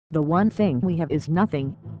The one thing we have is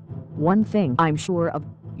nothing. One thing I'm sure of,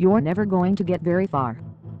 you're never going to get very far.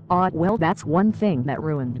 Ah well, that's one thing that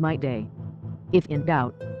ruined my day. If in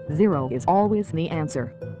doubt, 0 is always the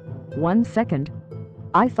answer. 1 second.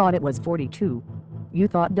 I thought it was 42. You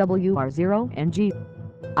thought WR0 and G.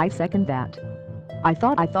 I second that. I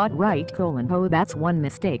thought right : oh, that's one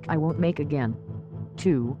mistake I won't make again.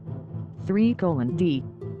 2, 3 : D,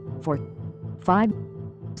 4, 5,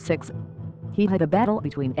 6. He had a battle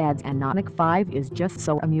between ads and Nonic. 5 is just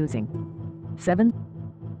so amusing. 7.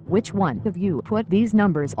 Which one of you put these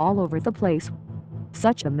numbers all over the place?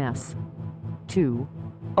 Such a mess. 2.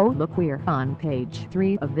 Oh look, we're on page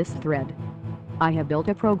 3 of this thread. I have built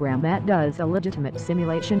a program that does a legitimate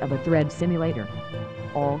simulation of a thread simulator.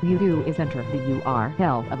 All you do is enter the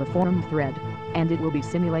URL of a forum thread, and it will be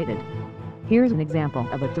simulated. Here's an example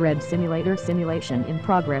of a thread simulator simulation in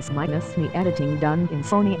progress minus the editing done in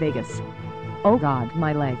Sony Vegas. Oh god,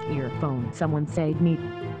 my leg earphone, someone save me.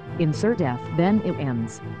 Insert F, then it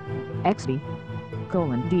ends. XD :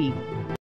 D.